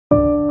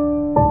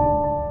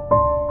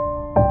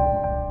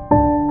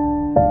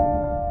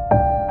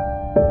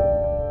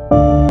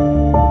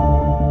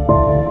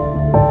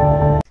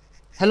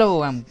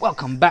Hello and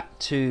welcome back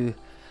to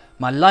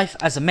my life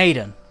as a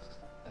maiden.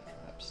 A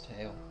trap's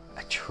tale.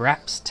 A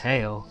trap's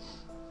tale.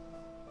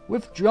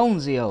 With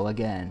Jonesio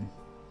again.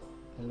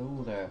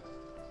 Hello there.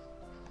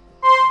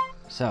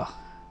 So,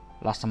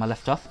 last time I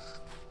left off,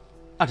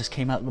 I just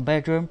came out of the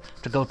bedroom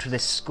to go to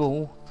this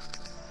school.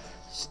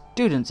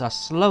 Students are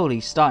slowly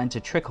starting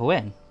to trickle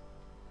in.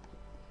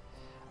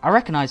 I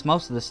recognise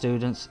most of the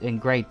students in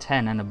grade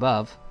 10 and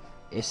above.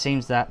 It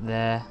seems that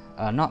there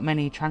are not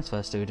many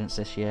transfer students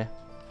this year.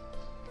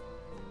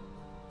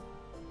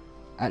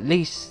 At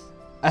least,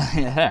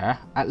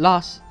 at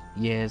last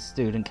year's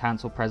student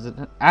council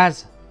president,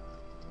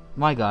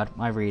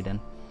 my reading,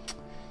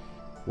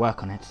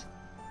 work on it.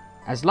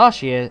 As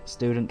last year's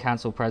student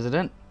council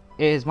president,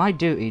 it is my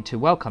duty to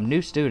welcome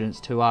new students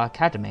to our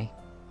academy.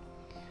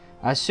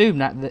 I assume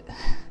that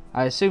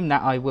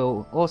I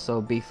will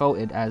also be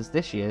voted as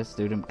this year's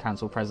student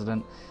council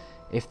president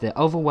if the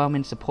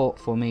overwhelming support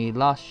for me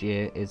last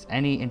year is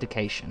any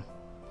indication.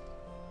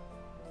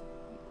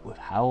 With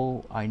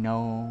how I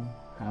know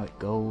how it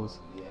goes.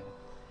 Yeah.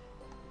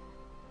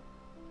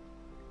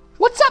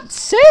 What's up,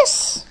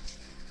 sis?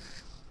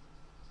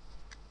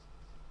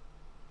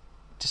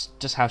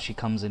 Just how she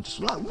comes in, just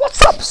like,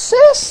 what's up,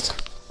 sis?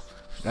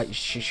 Like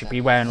she should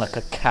be wearing like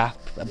a cap,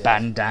 a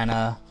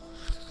bandana,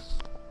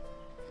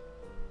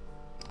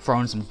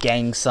 throwing some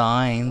gang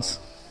signs.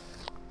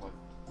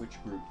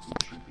 Which group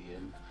would she be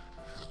in?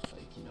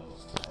 Like, you know,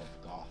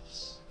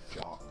 goths,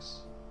 jocks,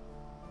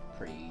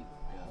 pretty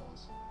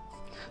girls.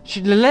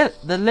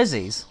 The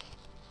Lizzies.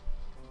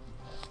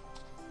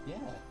 Yeah.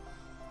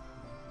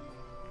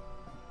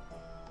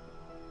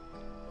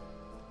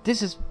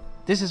 This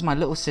is my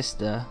little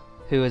sister,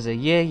 who is a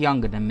year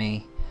younger than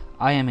me.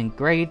 I am in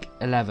grade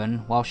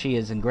 11 while she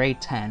is in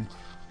grade 10.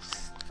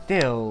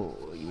 Still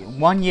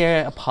 1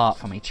 year apart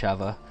from each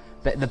other.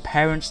 But the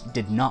parents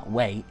did not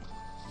wait.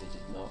 They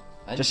did not.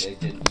 And Just they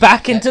didn't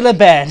back into the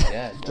bed.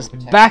 Yeah, no Just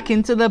protection. back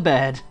into the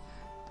bed.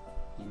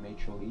 He made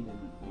sure he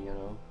didn't, you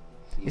know.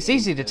 It's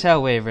easy to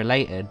tell we're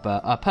related,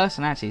 but our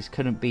personalities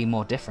couldn't be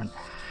more different.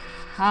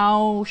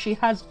 How she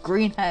has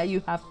green hair,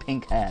 you have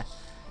pink hair.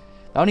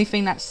 The only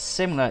thing that's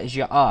similar is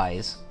your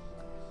eyes.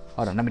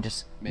 Hold on, let me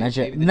just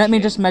measure. Let me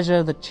just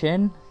measure the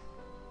chin.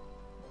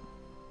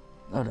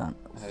 Hold on.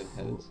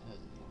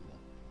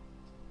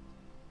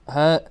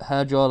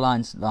 Her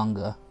jawline's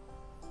longer.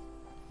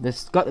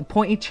 This got the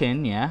pointy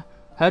chin, yeah.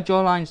 Her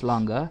jawline's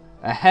longer.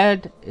 Her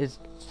head is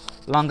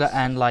longer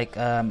and like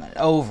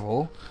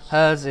oval.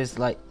 Hers is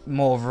like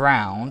more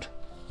round.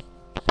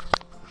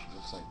 She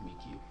looks like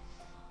Mickey.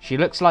 She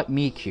looks like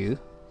Miku.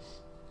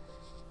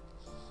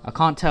 I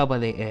can't tell by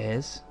the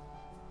ears.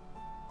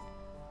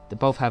 They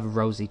both have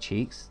rosy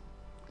cheeks.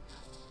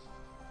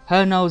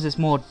 Her nose is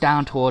more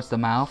down towards the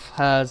mouth.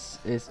 Hers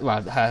is,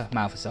 well, her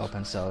mouth is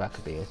open, so that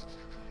could be it.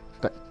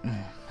 But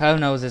her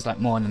nose is like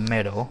more in the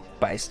middle,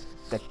 but it's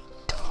the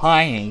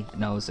tiny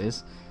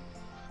noses.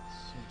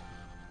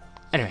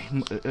 Anyway,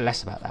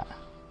 less about that.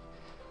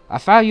 I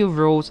value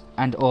rules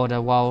and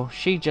order while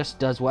she just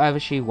does whatever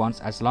she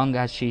wants as long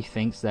as she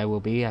thinks there will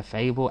be a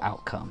favourable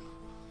outcome.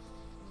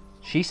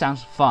 She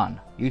sounds fun.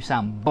 You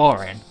sound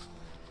boring.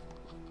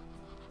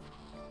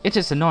 It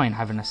is annoying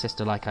having a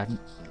sister like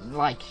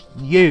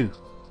you.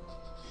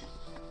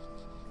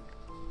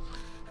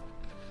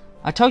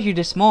 I told you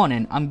this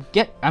morning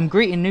I'm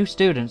greeting new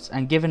students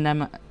and giving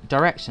them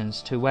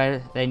directions to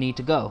where they need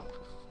to go.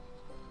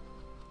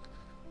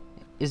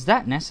 Is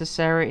that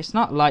necessary? It's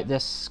not like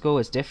this school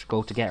is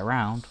difficult to get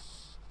around.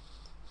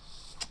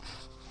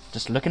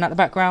 Just looking at the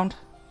background,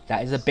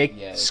 that is a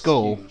big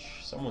school. Huge.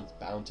 Someone's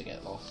bound to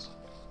get lost.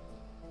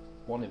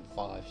 1 in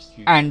 5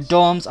 students. And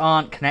dorms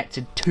aren't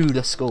connected to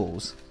the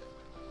schools.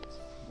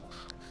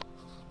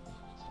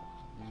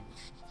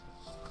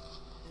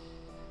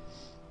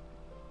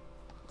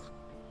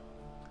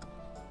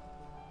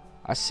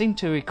 I seem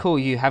to recall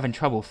you having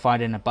trouble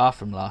finding a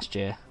bathroom last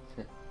year.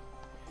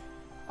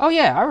 Oh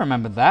yeah, I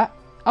remember that.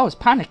 I was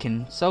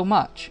panicking so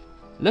much.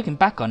 Looking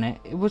back on it,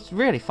 it was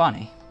really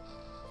funny.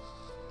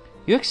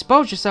 You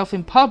exposed yourself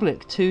in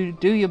public to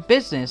do your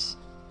business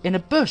in a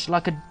bush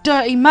like a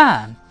dirty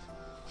man.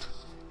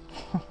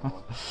 Oh,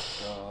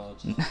 God.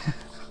 The fact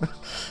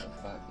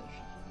that she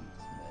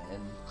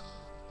hates men.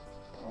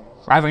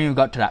 I haven't even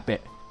got to that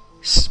bit.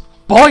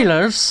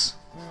 Spoilers!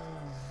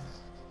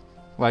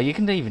 Well, you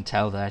can even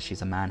tell there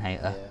she's a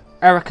man-hater.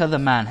 Yeah. Erika the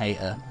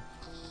man-hater.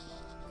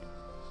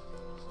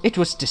 It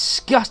was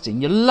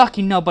disgusting. You're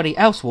lucky nobody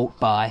else walked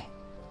by.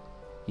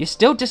 You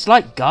still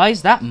dislike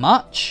guys that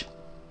much?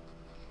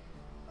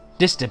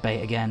 This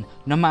debate again.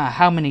 No matter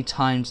how many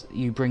times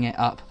you bring it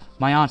up,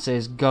 my answer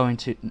isn't going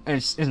to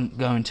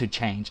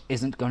change.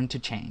 Isn't going to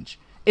change.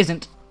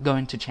 Isn't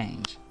going to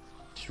change.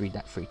 Just read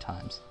that 3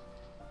 times.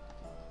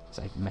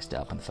 So I messed it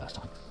up on the first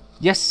time.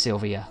 Yes,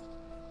 Sylvia.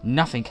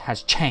 Nothing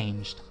has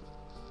changed.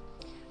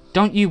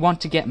 Don't you want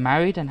to get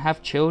married and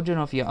have children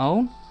of your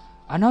own?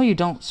 I know you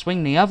don't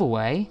swing the other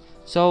way,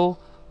 so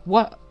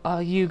what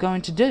are you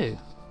going to do?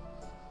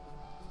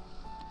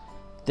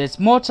 There's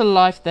more to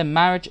life than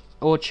marriage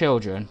or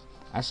children.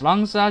 As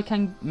long as I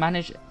can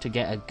manage to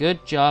get a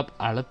good job,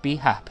 I'll be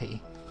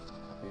happy.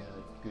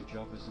 A good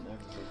job isn't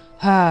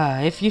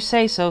everything. If you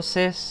say so,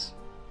 sis.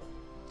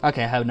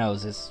 Okay, her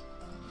nose is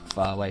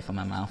far away from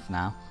her mouth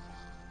now.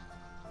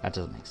 That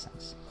doesn't make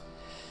sense.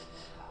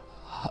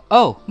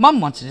 Oh,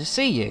 Mum wanted to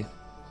see you.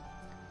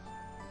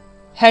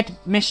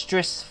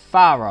 Headmistress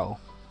Faro.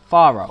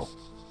 I'll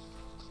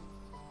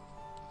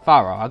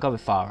go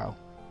with Faro.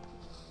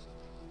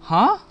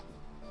 Huh?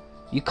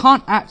 You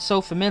can't act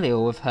so familiar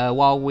with her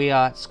while we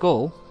are at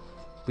school.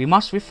 We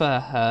must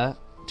refer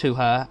to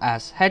her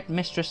as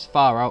Headmistress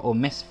Faro or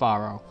Miss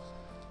Faro,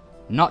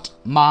 not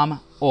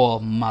Mom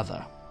or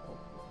Mother.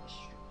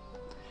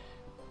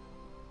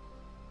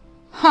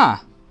 Huh.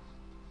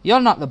 You're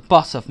not the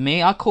boss of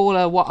me. I call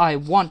her what I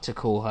want to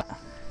call her.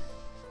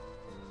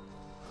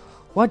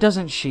 Why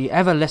doesn't she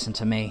ever listen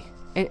to me?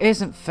 It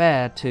isn't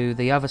fair to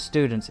the other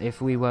students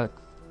if we are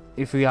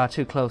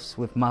too close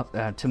with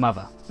to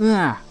Mother.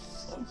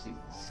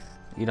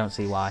 You don't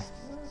see why.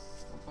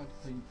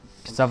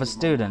 Because other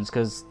students,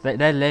 because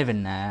they're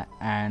living there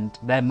and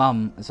their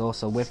mum is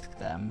also with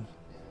them.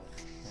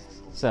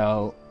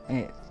 So,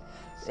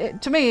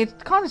 to me,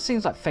 it kind of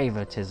seems like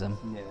favoritism.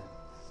 Yeah.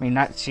 I mean,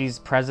 that she's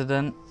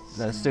president,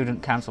 the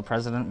student council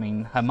president. I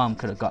mean, her mum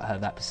could have got her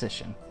that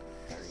position.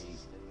 Very easily,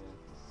 yeah.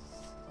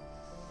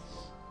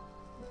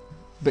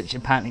 But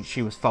apparently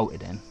she was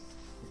voted in.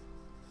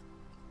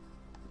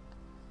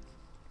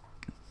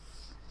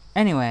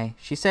 Anyway,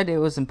 she said it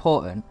was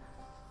important.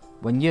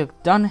 When you're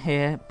done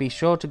here, be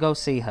sure to go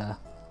see her.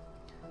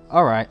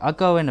 Alright, I'll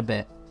go in a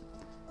bit.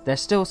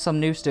 There's still some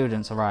new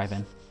students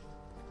arriving.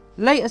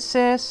 Later,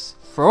 sis.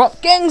 Throw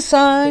up gang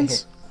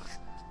signs.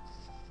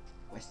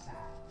 West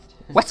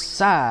side. West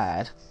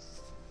side.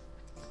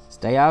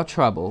 Stay out of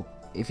trouble.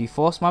 If you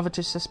force Mother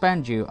to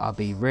suspend you, I'll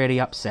be really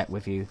upset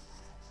with you.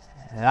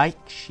 Like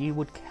she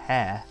would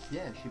care.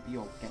 Yeah, she'd be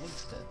your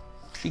gangster.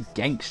 She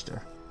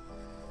gangster.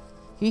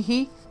 Hee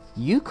hee.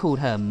 You called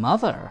her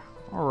Mother.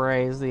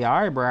 Raise the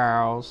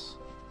eyebrows.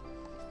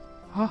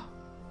 Huh?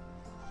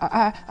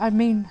 I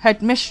mean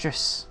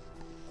headmistress.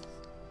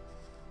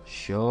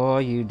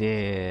 Sure you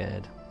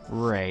did.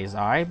 Raise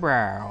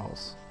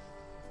eyebrows.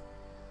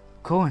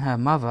 Calling her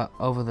Mother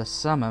over the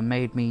summer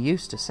made me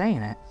used to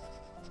saying it.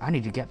 I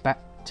need to get back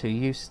to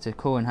used to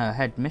calling her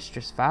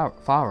Headmistress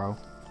Faro.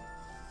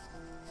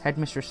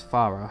 Headmistress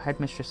Faro.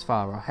 Headmistress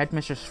Faro.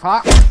 Headmistress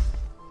Faro.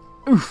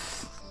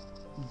 Oof.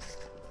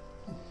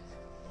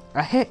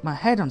 I hit my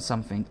head on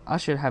something. I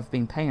should have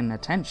been paying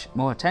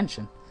more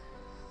attention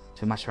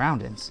to my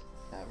surroundings.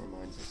 That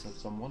reminds us of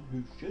someone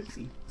who should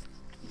be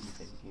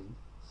thinking.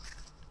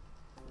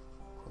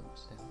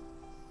 Quotes down.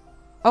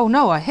 Oh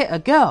no, I hit a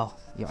girl.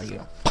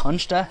 You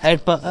punched her,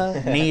 headbutt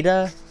her, kneed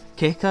her,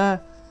 kick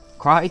her,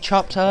 karate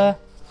chopped her,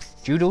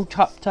 judo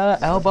chopped her,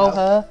 elbow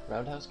her,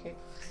 Roundhouse kick?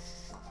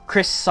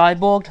 Chris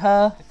cyborged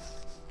her.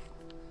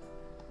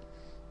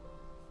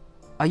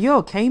 Are you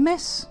okay,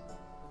 miss?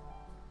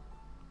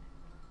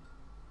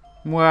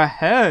 Well,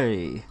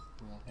 hey.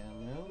 Well,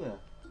 hello there.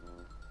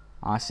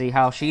 I see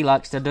how she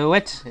likes to do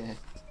it.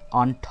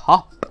 On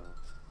top.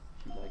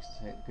 She likes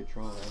to take the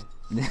control,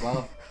 eh?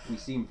 Well, we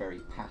seem very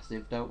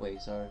passive, don't we?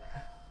 So.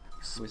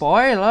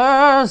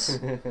 Spoilers!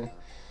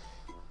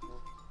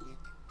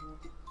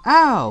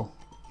 Ow!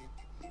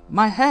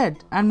 My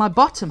head and my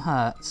bottom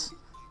hurts.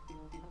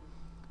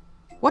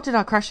 What did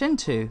I crash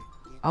into?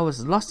 I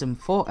was lost in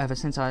thought ever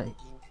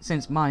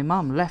since my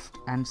mum left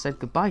and said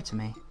goodbye to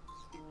me.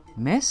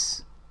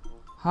 Miss?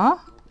 Huh?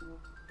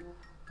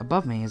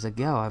 Above me is a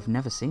girl I've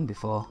never seen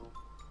before.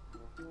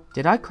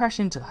 Did I crash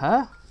into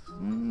her?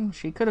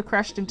 She could have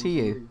crashed into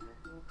you.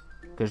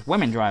 Because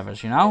women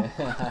drivers, you know?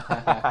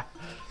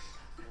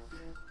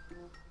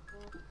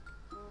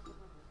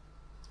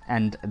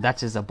 And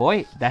that is a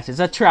boy. That is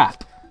a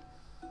trap. ...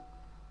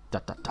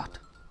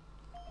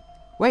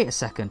 Wait a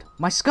second.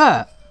 My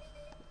skirt.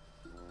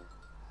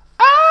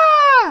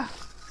 Ah!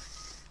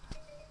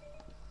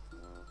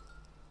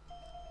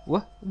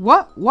 What?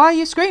 Why are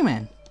you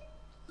screaming?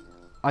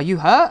 Are you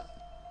hurt?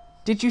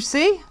 Did you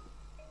see?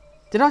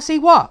 Did I see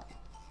what?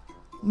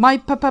 My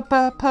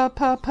predicament.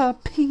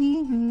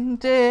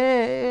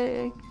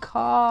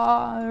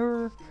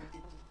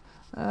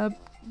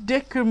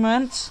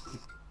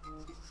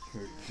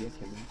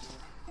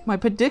 My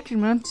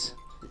predicament.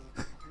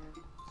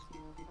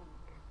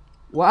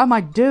 What am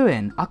I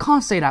doing? I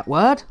can't say that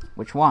word.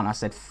 Which one? I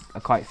said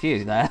quite a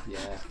few there.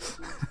 Yeah.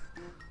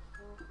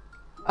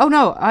 Oh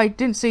no, I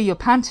didn't see your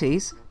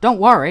panties. Don't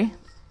worry.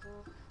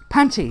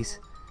 Panties.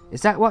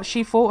 Is that what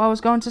she thought I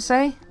was going to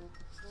say?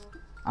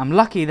 I'm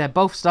lucky they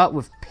both start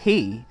with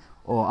P,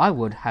 or I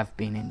would have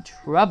been in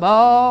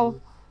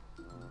trouble.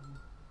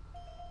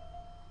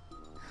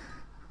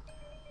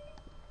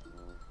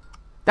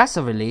 That's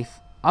a relief.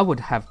 I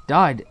would have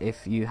died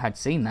if you had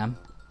seen them.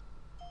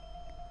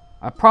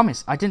 I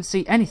promise I didn't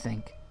see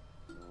anything.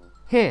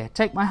 Here,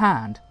 take my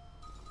hand.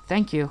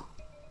 Thank you.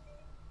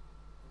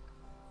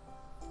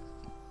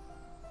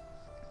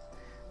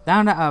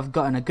 Now that I've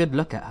gotten a good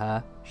look at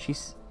her,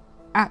 she's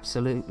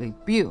absolutely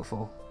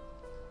beautiful.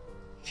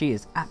 She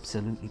is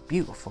absolutely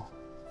beautiful.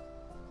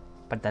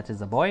 But that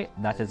is a boy.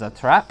 That is a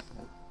trap.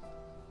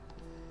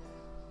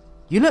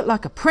 You look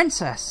like a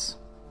princess.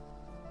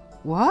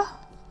 What?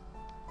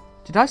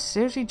 Did I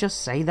seriously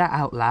just say that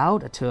out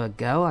loud to a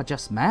girl I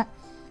just met?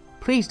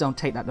 Please don't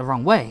take that the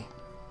wrong way.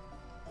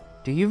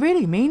 Do you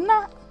really mean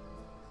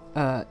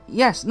that?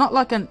 Yes, not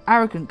like an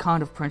arrogant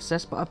kind of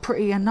princess, but a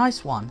pretty and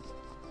nice one.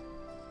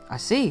 I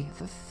see.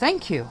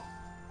 Thank you.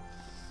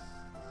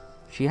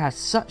 She has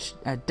such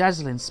a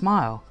dazzling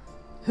smile.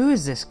 Who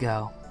is this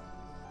girl?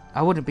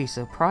 I wouldn't be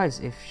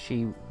surprised if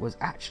she was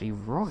actually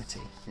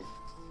royalty.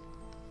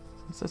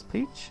 Princess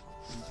Peach?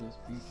 Princess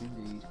Peach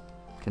indeed.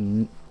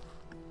 Can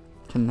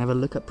never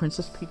look at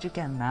Princess Peach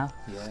again now.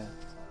 Yeah.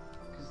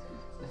 Because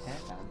the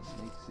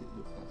hairband makes it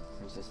look like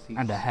Princess Peach.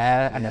 And the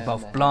hair, and they're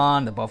both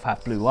blonde, they both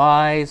have blue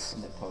eyes.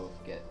 And they're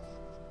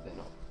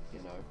not, you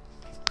know,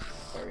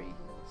 very,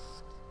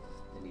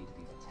 they need to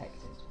be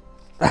protected.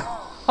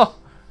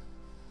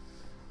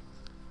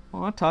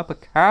 What type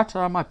of character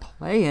am I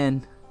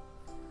playing?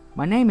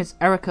 My name is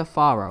Erika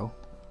Faro.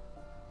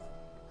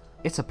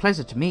 It's a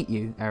pleasure to meet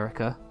you,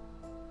 Erika.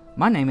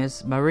 My name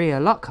is Maria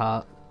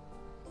Lockhart.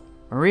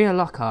 Maria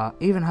Lockhart,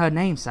 even her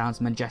name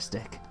sounds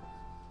majestic.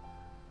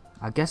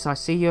 I guess I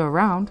see you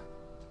around.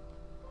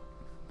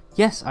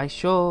 Yes, I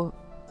sure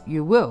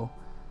you will.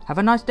 Have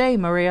a nice day,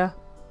 Maria.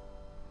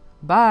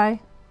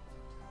 Bye.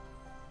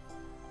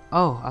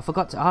 Oh, I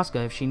forgot to ask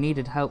her if she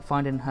needed help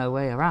finding her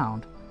way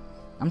around.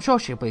 I'm sure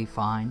she'll be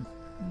fine.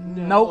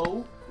 No.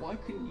 Nope. Why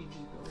couldn't you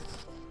just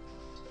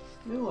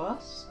go to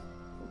us?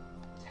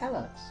 Tell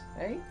us,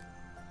 eh? Take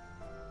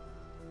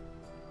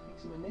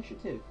some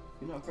initiative.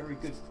 You're not a very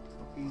good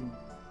fucking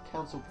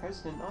council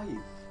president, are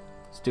you?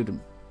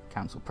 Student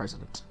council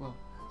president. Well,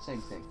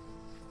 same thing.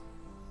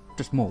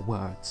 Just more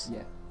words.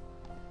 Yeah.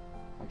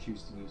 I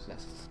choose to use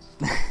less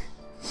words.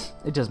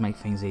 It does make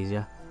things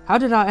easier. How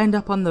did I end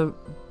up on the...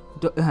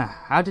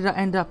 How did I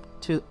end up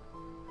to...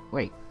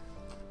 Wait,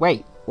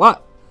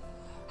 what?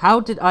 How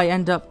did I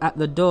end up at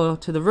the door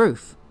to the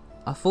roof?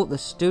 I thought the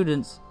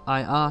students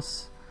I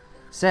asked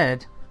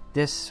said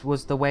this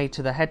was the way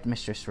to the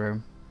headmistress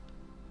room.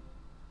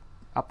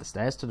 Up the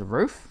stairs to the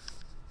roof?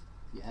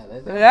 Yeah,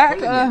 they were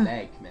pulling your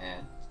leg,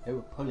 man. They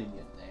were pulling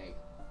your leg.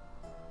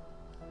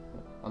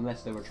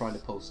 Unless they were trying to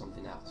pull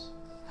something else.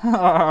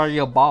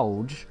 Your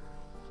bulge.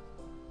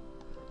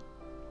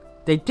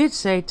 They did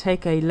say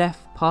take a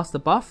left past the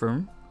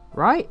bathroom,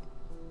 right?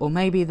 Or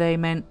maybe they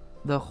meant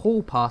the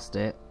hall past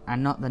it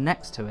and not the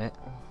next to it.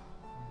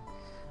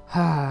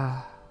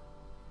 I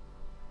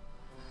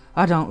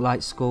don't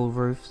like school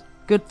roofs.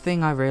 Good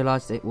thing I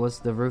realised it was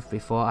the roof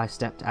before I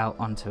stepped out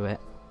onto it.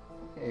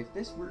 Okay, if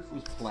this roof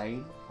was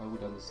plain, I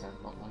would understand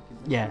not liking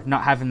this. Yeah,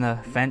 not having the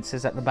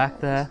fences at the back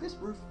there. This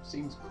roof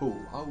seems cool.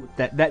 I would.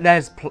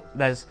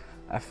 There's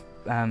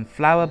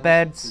flower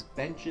beds,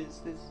 There's benches.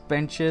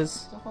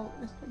 benches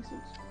This place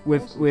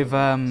looks with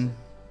awesome.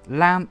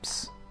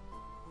 lamps,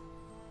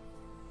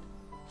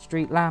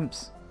 street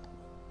lamps.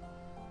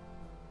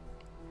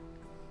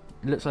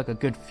 It looks like a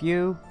good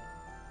view.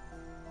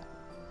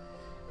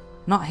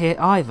 Not here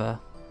either.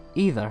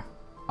 Either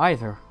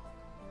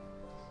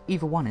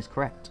one is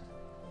correct.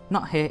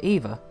 Not here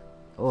either.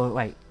 Or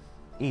wait,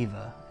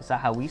 either. Is that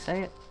how we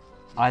say it?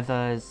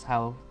 Either is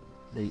how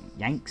the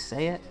Yanks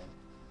say it.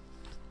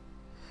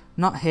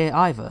 Not here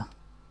either.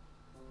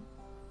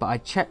 But I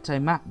checked a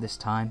map this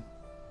time.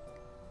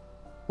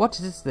 What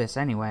is this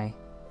anyway?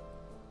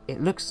 It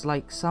looks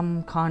like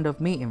some kind of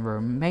meeting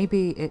room.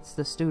 Maybe it's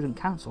the student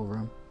council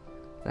room.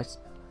 Let's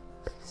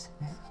piss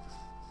in it.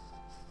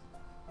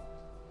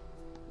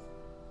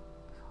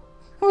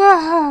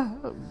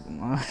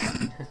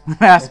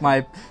 that's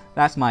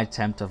my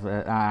attempt of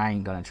it. I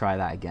ain't gonna try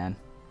that again.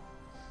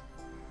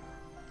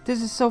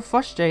 This is so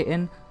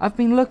frustrating. I've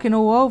been looking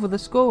all over the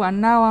school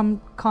and now I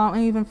can't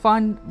even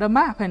find the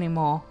map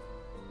anymore.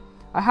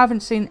 I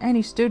haven't seen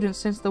any students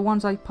since the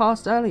ones I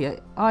passed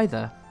earlier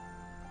either.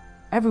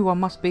 Everyone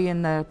must be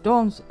in their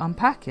dorms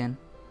unpacking.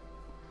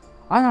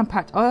 I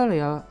unpacked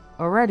earlier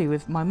already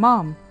with my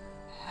mom's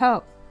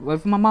help.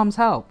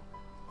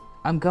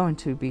 I'm going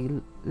to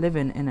be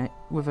living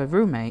with a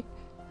roommate.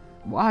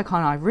 Why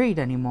can't I read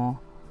anymore?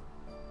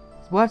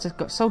 Words have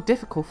got so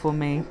difficult for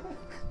me.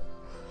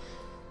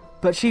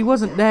 But she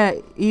wasn't there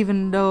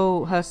even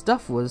though her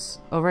stuff was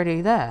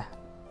already there.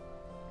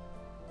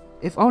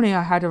 If only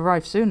I had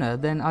arrived sooner,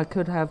 then I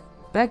could have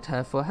begged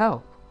her for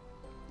help.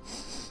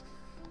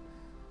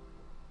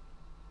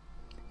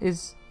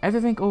 Is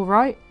everything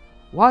alright?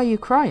 Why are you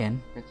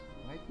crying? It's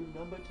waifu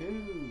number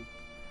 2.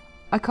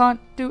 I can't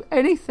do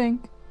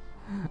anything.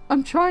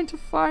 I'm trying to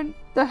find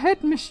the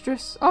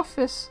headmistress'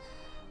 office,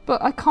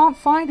 but I can't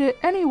find it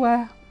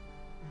anywhere.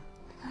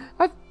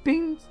 I've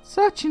been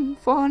searching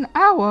for an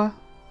hour.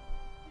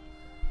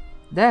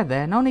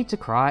 There, no need to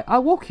cry.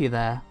 I'll walk you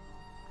there.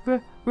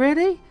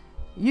 Really?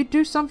 You'd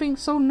do something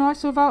so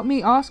nice without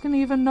me asking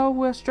even though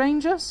we're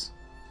strangers?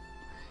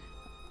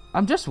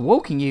 I'm just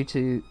walking you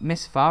to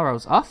Miss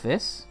Faro's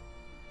office.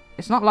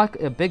 It's not like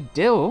a big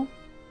deal.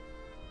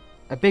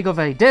 A big of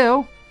a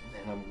deal.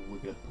 And then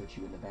we're gonna put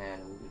you in the van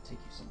and we're gonna take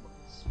you somewhere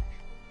special.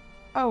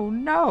 Oh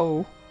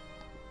no!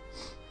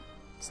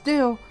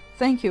 Still,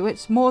 thank you.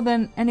 It's more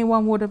than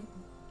anyone would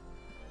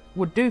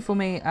do for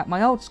me at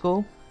my old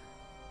school.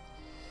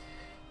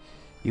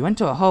 You went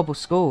to a horrible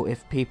school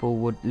if people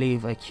would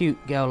leave a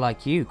cute girl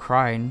like you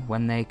crying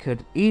when they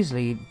could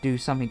easily do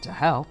something to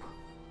help.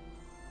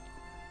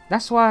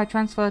 That's why I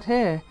transferred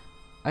here.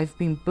 I've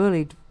been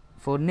bullied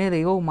for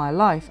nearly all my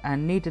life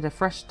and needed a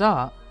fresh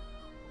start.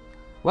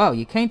 Well,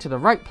 you came to the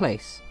right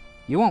place.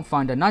 You won't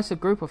find a nicer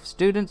group of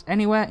students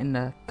anywhere in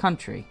the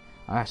country,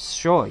 I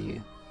assure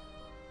you.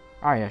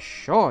 I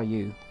assure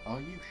you. Are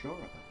you sure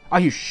about that? Are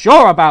you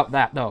sure about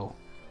that, though?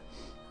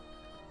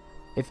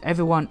 If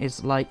everyone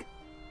is like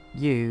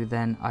you,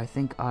 then I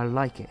think I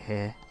like it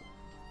here.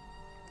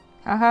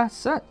 Haha,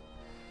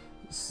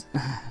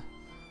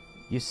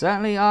 you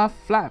certainly are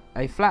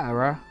a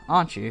flatterer,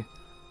 aren't you?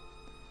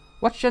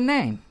 What's your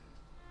name?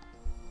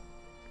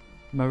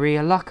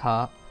 Maria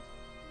Lockhart.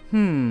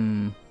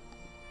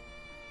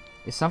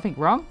 Is something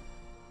wrong?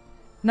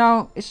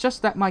 No, it's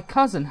just that my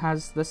cousin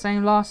has the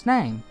same last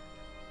name.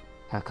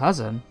 Her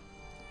cousin?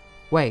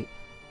 Wait.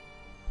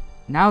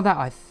 Now that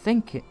I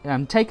think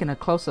I'm taking a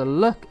closer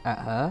look at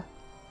her,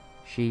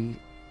 she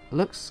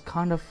looks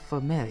kind of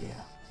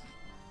familiar.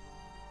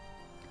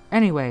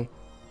 Anyway,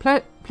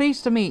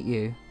 pleased to meet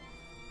you,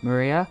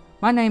 Maria.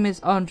 My name is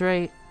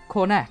Andre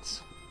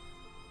Cornett.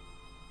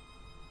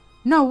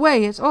 No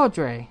way, it's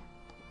Audrey.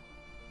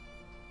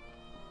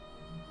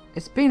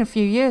 It's been a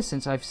few years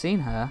since I've seen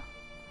her.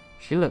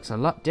 She looks a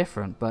lot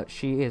different, but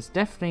she is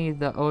definitely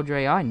the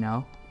Audrey I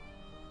know.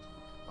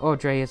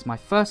 Audrey is my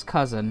first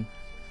cousin.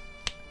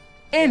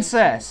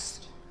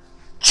 Incest!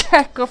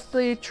 Check off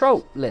the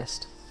trope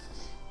list.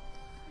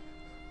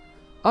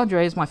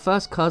 Audrey is my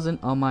first cousin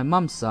on my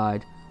mum's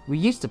side. We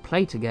used to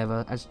play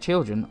together as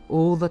children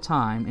all the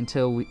time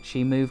until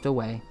she moved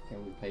away.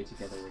 Can we play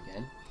together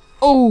again?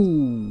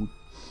 Oh,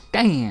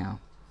 damn.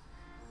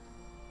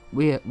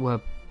 We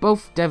were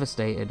both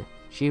devastated.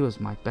 She was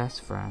my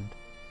best friend.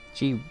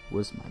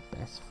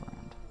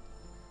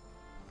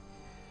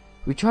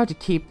 We tried to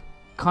keep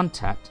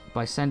contact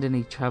by sending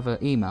each other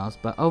emails,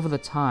 but over the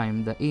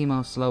time the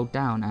emails slowed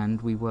down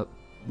and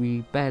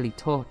we barely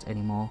talked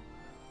anymore.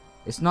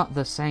 It's not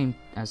the same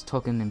as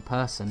talking in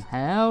person.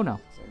 Hell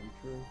no.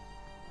 Very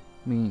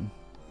true.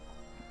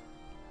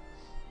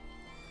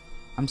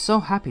 I'm so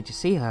happy to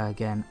see her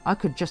again. I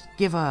could just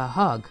give her a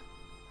hug.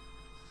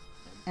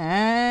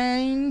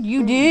 And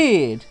you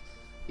did.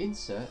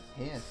 Insert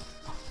here.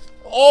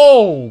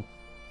 Oh!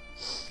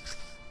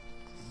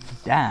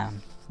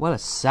 Damn. What a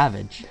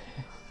savage.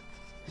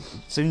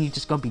 Soon you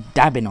just gotta be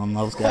dabbing on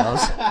those girls.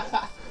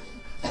 I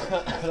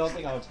don't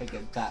think I would take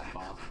it that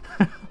far.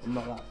 I'm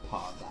not that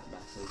part of that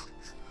massive.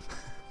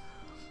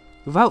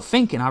 Without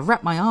thinking, I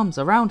wrapped my arms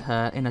around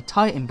her in a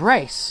tight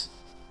embrace,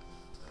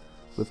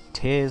 with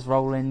tears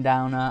rolling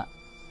down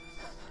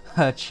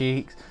her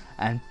cheeks,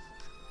 and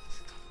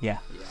yeah.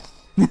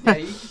 Yeah,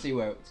 you can see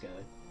where it's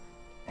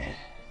going.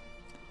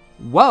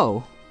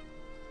 Whoa.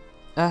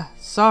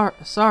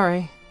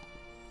 Sorry.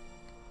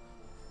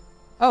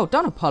 Oh,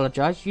 don't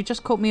apologize. You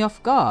just caught me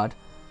off guard.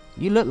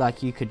 You look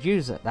like you could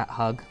use that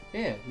hug.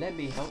 Here, let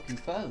me help you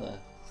further.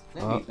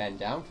 Let me bend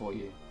down for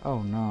you.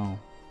 Oh no.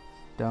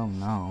 Don't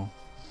know.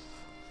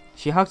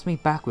 She hugs me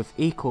back with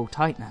equal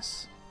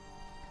tightness.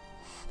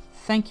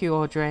 Thank you,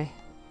 Audrey.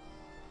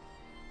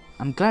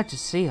 I'm glad to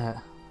see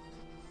her.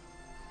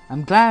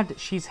 I'm glad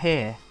she's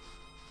here.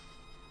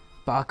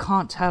 But I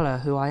can't tell her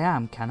who I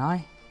am, can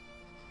I?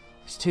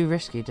 It's too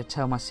risky to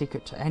tell my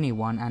secret to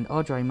anyone, and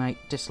Audrey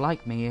might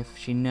dislike me if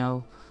she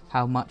knows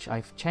how much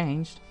I've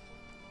changed.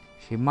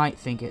 She might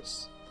think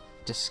it's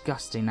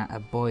disgusting that a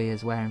boy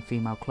is wearing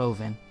female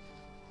clothing.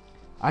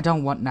 I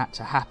don't want that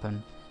to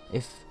happen.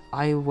 If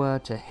I were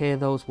to hear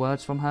those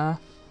words from her,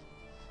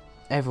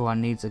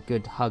 everyone needs a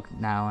good hug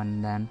now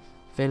and then.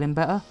 Feeling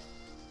better?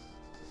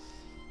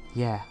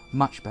 Yeah,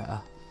 much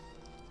better.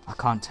 I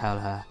can't tell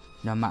her,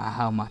 no matter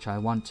how much I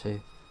want to.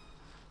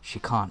 She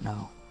can't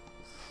know.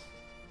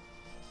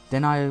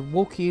 Then I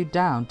walk you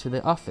down to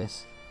the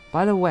office.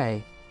 By the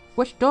way,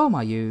 which dorm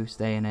are you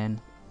staying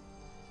in?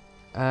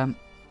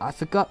 I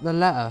forgot the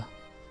letter.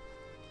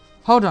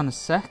 Hold on a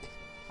sec.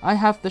 I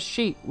have the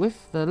sheet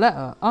with the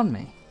letter on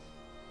me.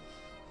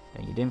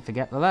 Then you didn't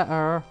forget the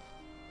letter.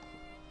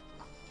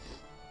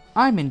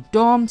 I'm in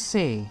dorm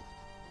C.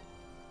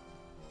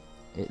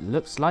 It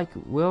looks like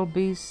we'll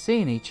be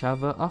seeing each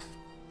other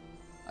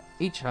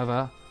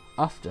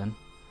often.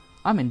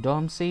 I'm in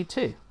dorm C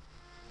too.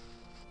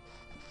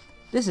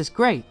 This is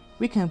great.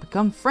 We can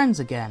become friends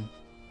again.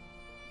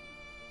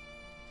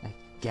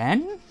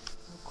 Again?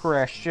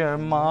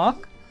 Question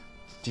mark.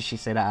 Did she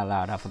say that out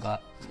loud? I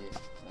forgot. Yeah,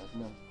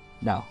 no.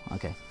 No,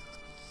 okay.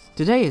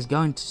 Today is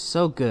going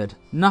so good.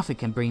 Nothing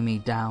can bring me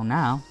down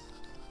now.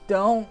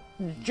 Don't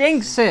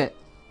jinx it.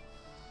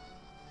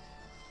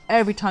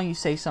 Every time you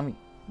say something,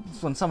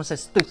 when someone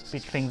says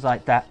stupid things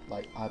like that.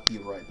 Like, I'll be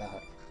right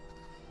back.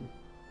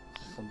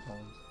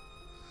 Sometimes.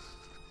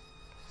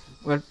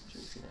 Well,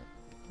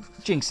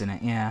 jinxing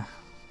it, yeah.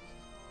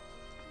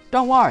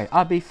 Don't worry,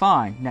 I'll be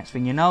fine. Next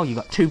thing you know, you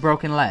got 2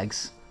 broken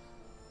legs.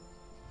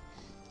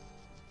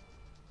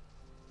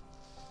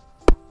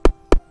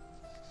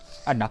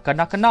 A knock, a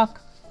knock, a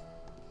knock.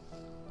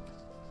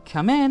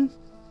 Come in.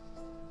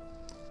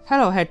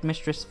 Hello,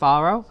 Headmistress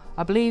Faro.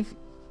 I believe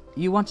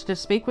you wanted to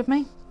speak with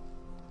me?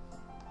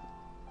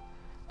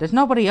 There's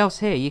nobody else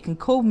here. You can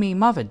call me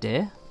Mother,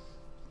 dear.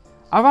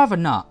 I'd rather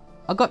not.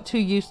 I got too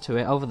used to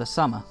it over the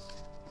summer.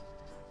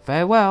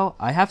 Very well.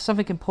 I have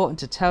something important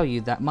to tell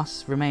you that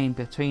must remain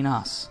between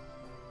us.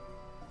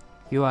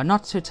 You are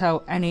not to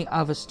tell any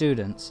other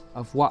students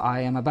of what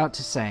I am about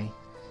to say.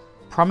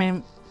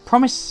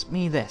 Promise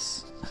me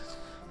this.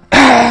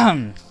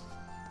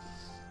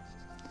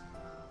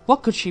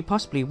 What could she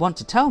possibly want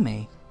to tell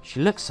me? She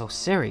looks so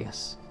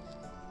serious.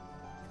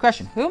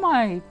 Question, who am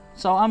I?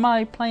 So am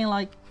I playing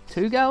like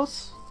 2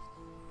 girls?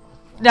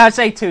 No, I'd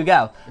say 2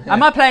 girls.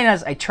 Am I playing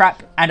as a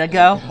trap and a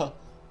girl?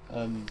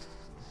 No.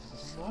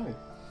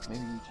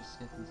 Maybe you just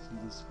get to see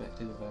the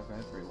perspective of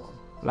everyone.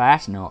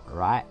 That's not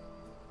right.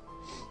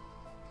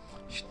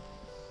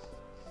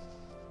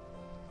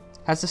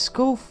 Has the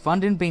school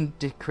funding been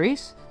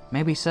decreased?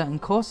 Maybe certain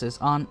courses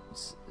aren't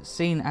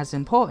seen as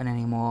important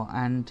anymore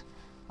and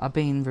are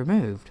being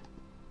removed.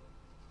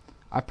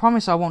 I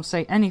promise I won't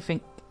say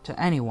anything to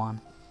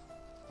anyone.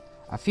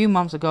 A few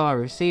months ago I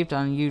received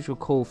an unusual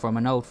call from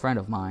an old friend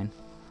of mine.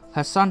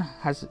 Her son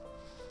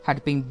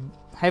had been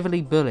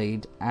heavily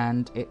bullied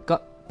and it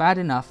got bad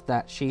enough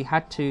that she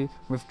had to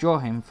withdraw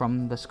him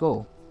from the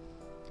school.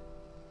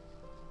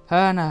 Her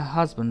and her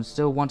husband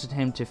still wanted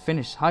him to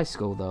finish high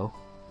school though.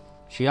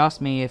 She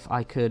asked me if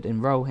I could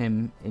enroll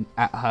him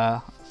at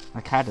her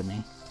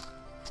academy.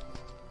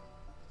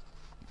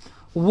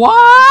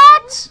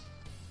 What?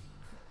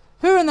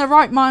 Who in their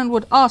right mind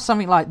would ask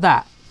something like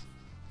that?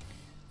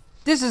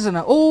 This is an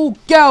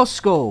all-girls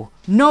school.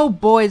 No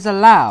boys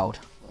allowed.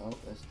 Well,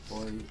 this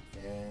boy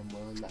and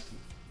we're lucky.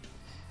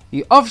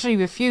 You obviously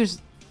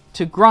refused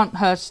to grant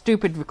her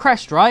stupid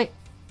request, right?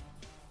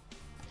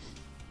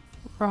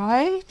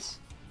 Right?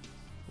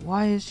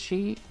 Why is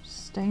she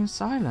staying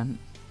silent?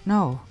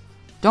 No,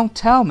 don't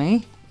tell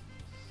me.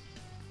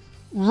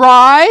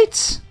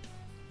 Right?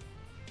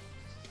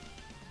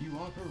 You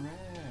are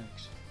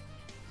correct.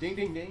 Ding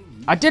ding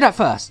ding. I did at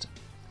first.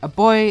 A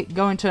boy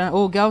going to an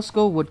all-girls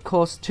school would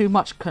cause too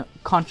much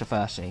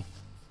controversy.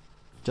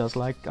 Just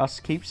like us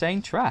keep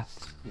saying trap.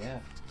 Yeah.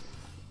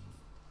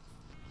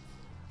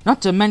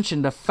 Not to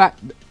mention the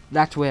fact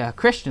that we're a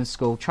Christian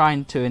school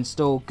trying to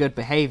install good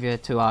behaviour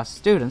to our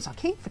students. I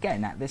keep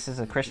forgetting that this is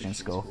a Christian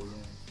school.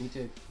 Yeah. Me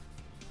too.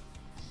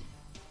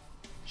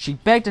 She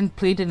begged and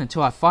pleaded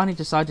until I finally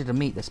decided to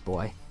meet this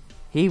boy.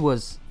 He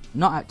was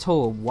not at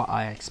all what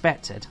I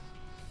expected.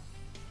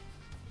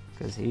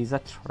 Because he's a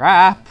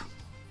trap.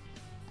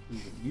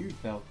 Even you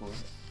fell for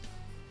it.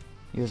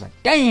 He was like,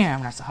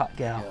 damn, that's a hot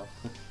girl.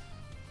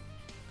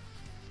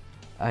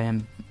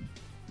 Yeah.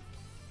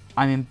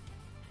 I'm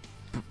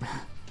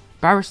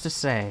embarrassed to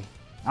say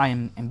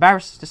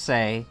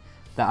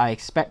that I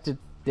expected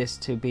this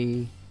to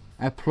be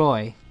a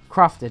ploy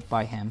crafted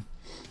by him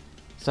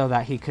so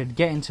that he could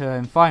get into an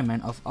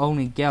environment of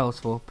only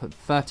girls for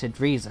perverted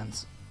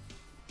reasons.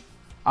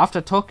 After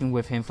talking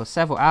with him for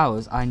several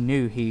hours, I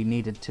knew he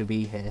needed to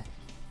be here.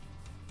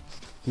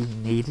 He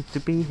needed to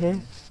be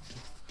here?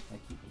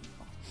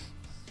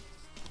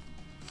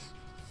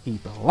 He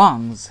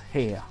belongs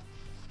here.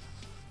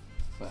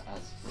 But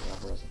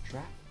forever as a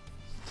trap?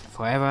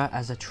 Forever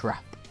as a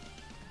trap.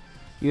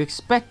 You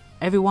expect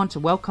everyone to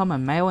welcome a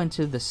male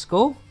into the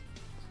school?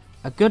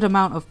 A good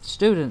amount of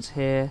students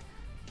here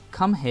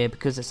come here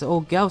because it's an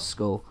all-girls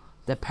school.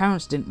 Their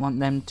parents didn't want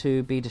them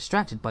to be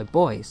distracted by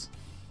boys.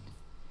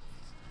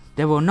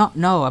 They will not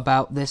know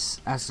about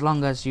this as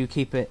long as you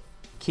keep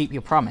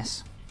your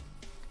promise.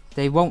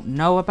 They won't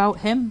know about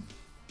him?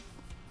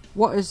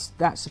 What is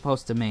that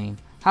supposed to mean?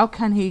 How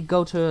can he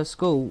go to a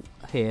school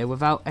here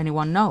without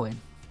anyone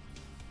knowing?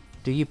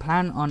 Do you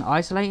plan on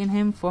isolating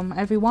him from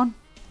everyone?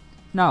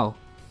 No,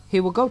 he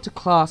will go to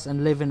class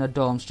and live in the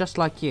dorms just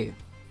like you.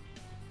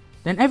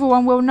 Then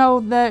everyone will know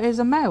there is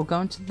a male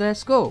going to their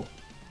school.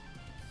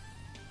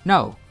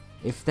 No,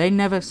 if they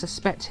never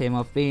suspect him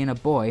of being a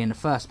boy in the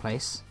first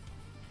place.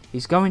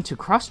 He's going to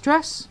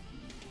cross-dress?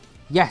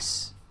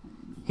 Yes.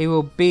 He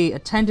will be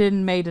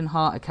attending Maiden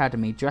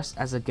Academy dressed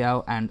as a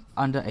girl and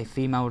under a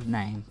female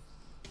name.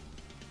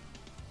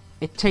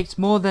 It takes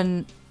more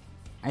than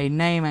a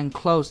name and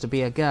clothes to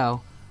be a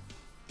girl.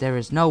 There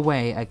is no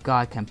way a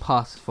guy can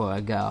pass for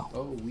a girl.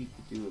 Oh, we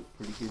could do a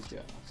pretty good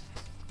job.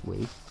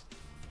 We?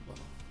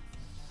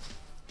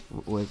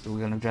 We're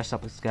going to dress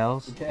up as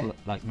girls? Okay.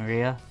 Like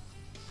Maria?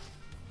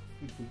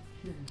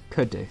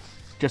 Could do.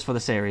 Just for the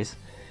series.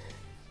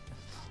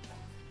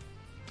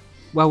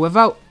 Well,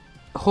 without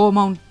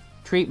hormone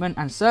treatment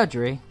and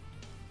surgery...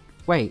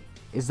 Wait,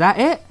 is that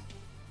it?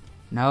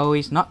 No,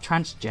 he's not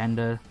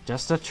transgender.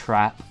 Just a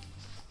trap.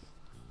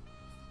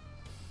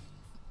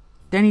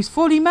 Then he's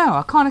fully male.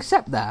 I can't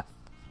accept that.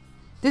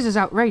 This is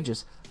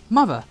outrageous.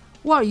 Mother,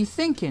 what are you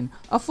thinking?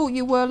 I thought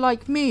you were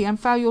like me and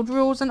followed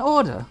rules and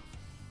order.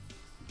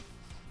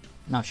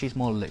 No, she's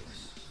more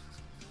loose.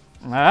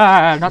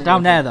 Not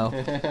down there though.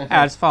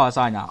 As far as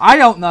I know. I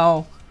don't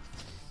know.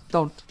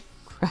 Don't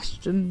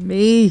question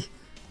me.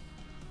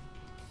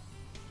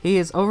 He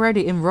is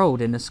already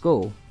enrolled in the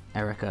school,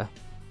 Erika.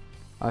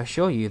 I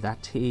assure you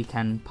that he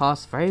can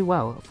pass very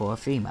well for a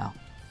female.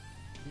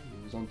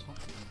 He was on top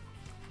of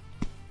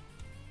him.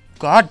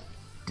 God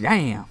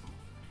damn.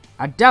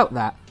 I doubt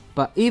that,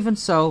 but even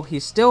so,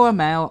 he's still a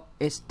male.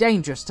 It's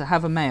dangerous to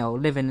have a male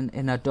living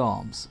in our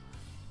dorms.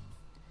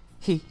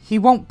 He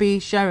won't be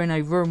sharing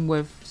a room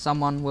with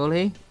someone, will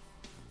he?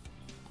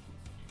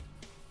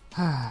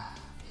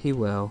 He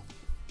will.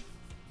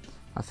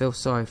 I feel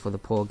sorry for the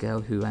poor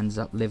girl who ends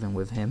up living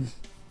with him.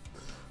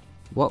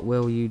 What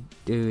will you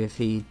do if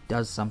he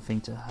does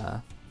something to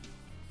her?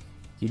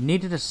 You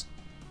need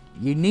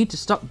to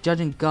stop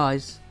judging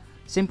guys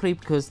simply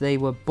because they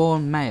were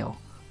born male.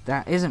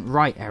 That isn't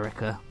right,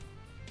 Erika.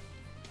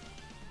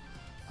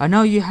 I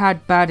know you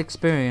had bad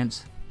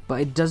experience,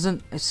 but it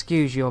doesn't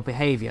excuse your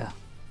behavior.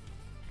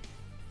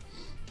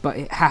 But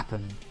it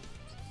happened.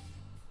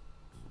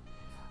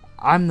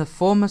 I'm the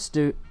former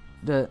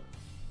student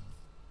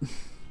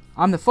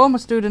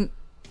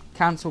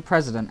council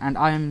president, and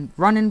I am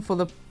running for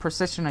the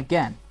position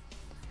again.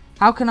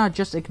 How can I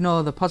just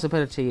ignore the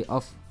possibility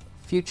of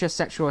future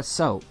sexual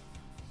assault?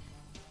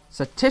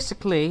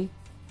 Statistically,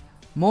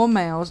 more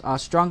males are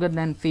stronger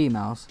than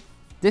females.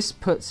 This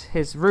puts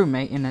his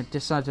roommate in a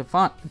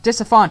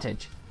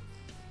disadvantage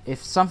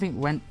if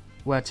something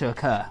were to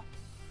occur.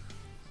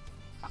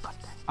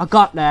 I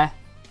got there.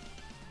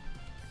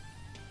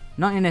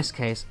 Not in this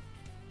case.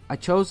 I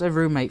chose a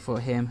roommate for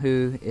him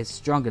who is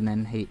stronger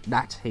than he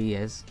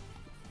is.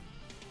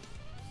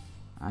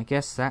 I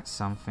guess that's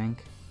something.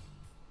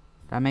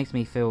 That makes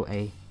me feel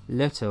a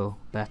little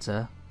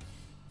better.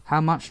 How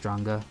much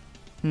stronger?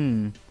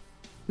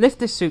 Lift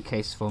this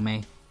suitcase for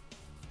me.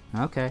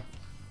 Okay.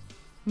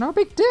 No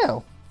big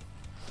deal.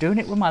 Doing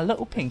it with my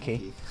little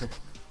pinky.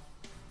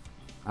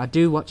 I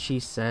do what she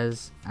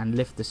says and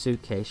lift the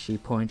suitcase she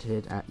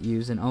pointed at,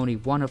 using only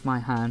one of my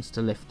hands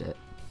to lift it.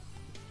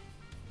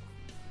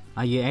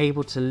 Are you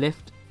able to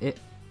lift it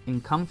in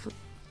comfort?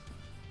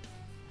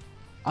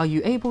 Are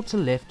you able to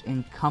lift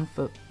in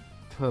comfortably?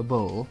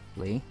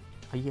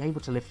 Are you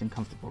able to lift in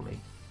comfortably?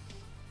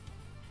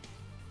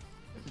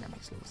 That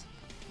makes little sense.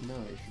 No,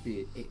 it should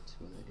be it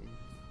when I do.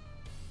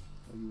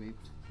 Are you able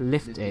to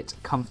lift it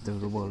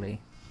comfortably?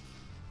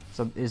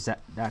 So is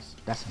that's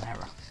an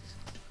error.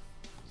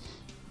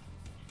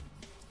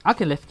 I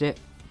can lift it,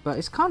 but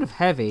it's kind of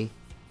heavy.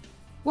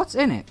 What's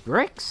in it?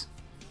 Bricks?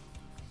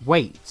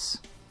 Weights.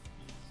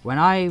 When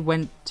I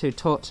went to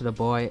talk to the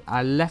boy,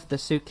 I left the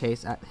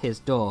suitcase at his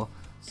door.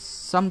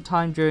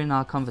 Sometime during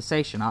our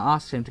conversation, I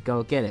asked him to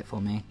go get it for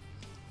me.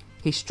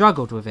 He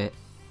struggled with it.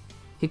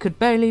 He could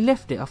barely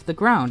lift it off the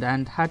ground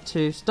and had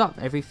to stop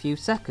every few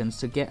seconds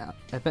to get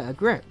a better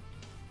grip.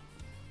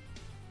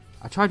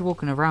 I tried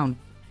walking around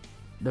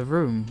the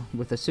room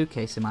with the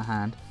suitcase in my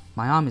hand.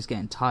 My arm is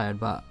getting tired,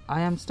 but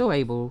I am still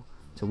able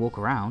to walk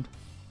around.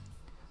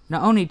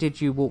 Not only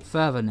did you walk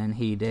further than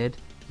he did,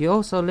 you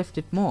also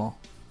lifted more.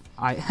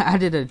 I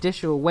added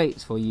additional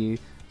weights for you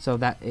so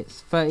that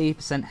it's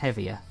 30%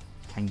 heavier.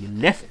 Can you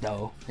lift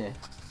though? Yeah.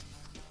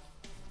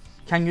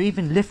 Can you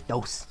even lift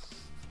those?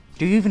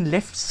 Do you even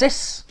lift,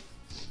 sis?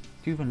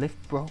 Do you even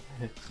lift, bro?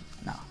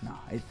 No.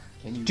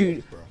 Can you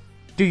lift, bro?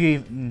 Do you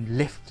even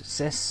lift,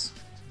 sis?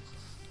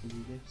 Can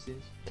you lift, sis?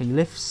 Can you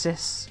lift,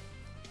 sis?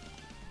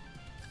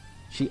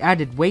 She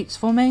added weights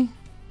for me?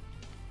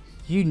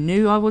 You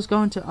knew I was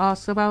going to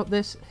ask about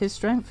his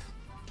strength?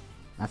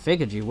 I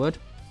figured you would.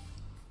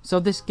 So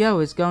this girl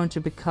is going to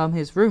become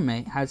his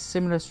roommate, has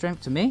similar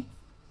strength to me?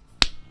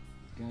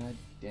 God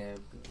damn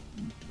good.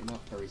 You're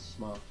not very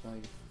smart, are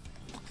you?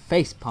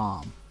 Face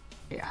palm.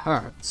 It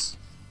hurts.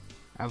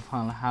 Of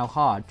how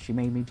hard she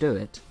made me do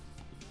it.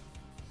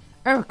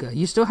 Erika,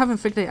 you still haven't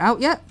figured it out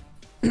yet?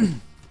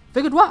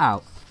 Figured what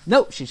out?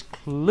 Nope, she's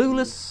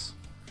clueless.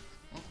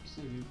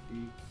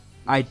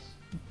 Absolutely.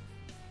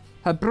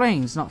 Her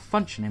brain's not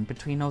functioning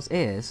between those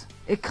ears.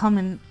 It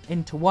coming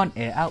into one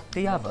ear, out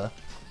the other.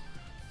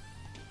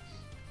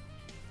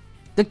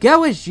 The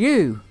girl is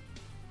you.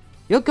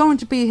 You're going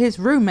to be his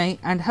roommate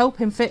and help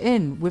him fit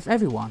in with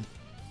everyone.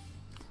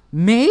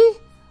 Me?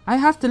 I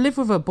have to live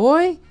with a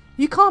boy?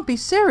 You can't be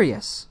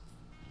serious.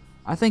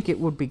 I think it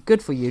would be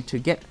good for you to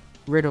get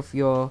rid of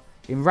your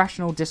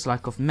irrational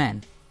dislike of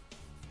men.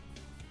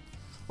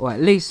 Or at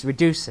least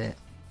reduce it.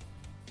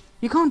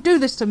 You can't do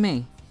this to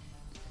me.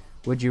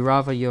 Would you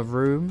rather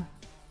him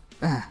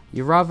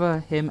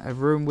a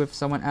room with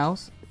someone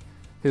else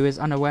who is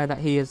unaware that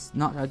he is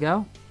not a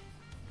girl?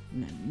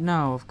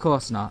 No, of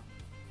course not.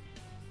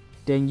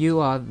 Then you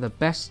are the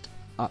best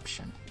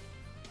option.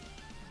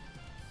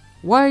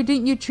 Why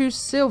didn't you choose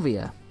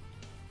Sylvia?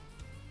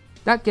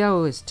 That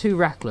girl is too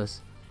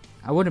reckless.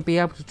 I wouldn't be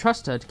able to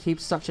trust her to keep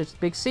such a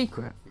big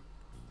secret.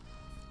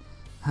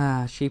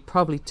 She'd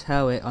probably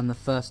tell it on the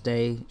first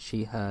day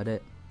she heard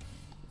it.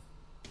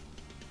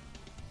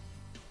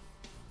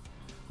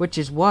 Which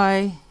is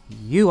why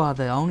you are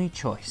the only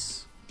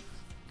choice.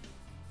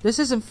 This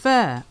isn't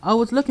fair. I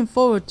was looking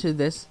forward to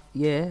this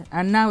year,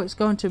 and now it's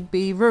going to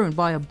be ruined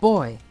by a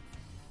boy.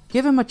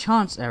 Give him a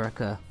chance,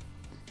 Erika.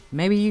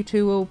 Maybe you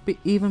two will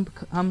even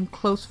become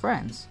close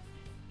friends.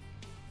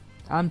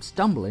 I'm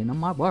stumbling on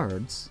my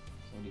words.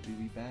 It's only going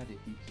to be bad if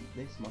you keep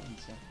this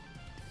mindset.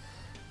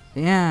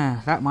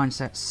 Yeah, that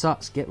mindset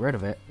sucks. Get rid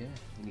of it. Yeah,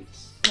 we need to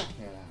slap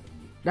it out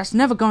of you. That's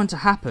never going to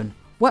happen.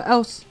 What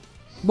else?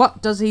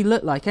 What does he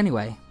look like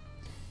anyway?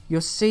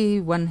 You'll see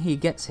when he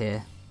gets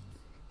here.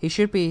 He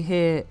should be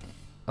here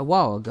a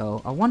while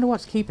ago. I wonder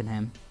what's keeping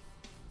him.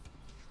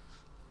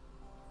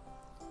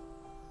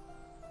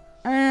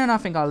 And I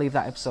think I'll leave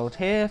that episode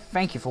here.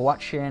 Thank you for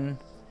watching.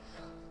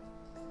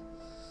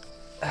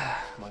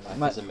 My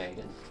life as a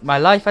maiden. My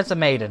life as a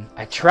maiden.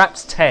 A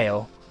trap's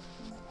tale.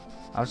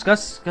 I was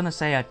just gonna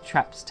say a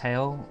trap's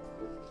tale,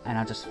 and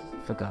I just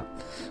forgot.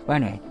 Well,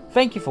 anyway,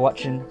 thank you for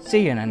watching.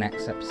 See you in the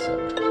next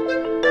episode.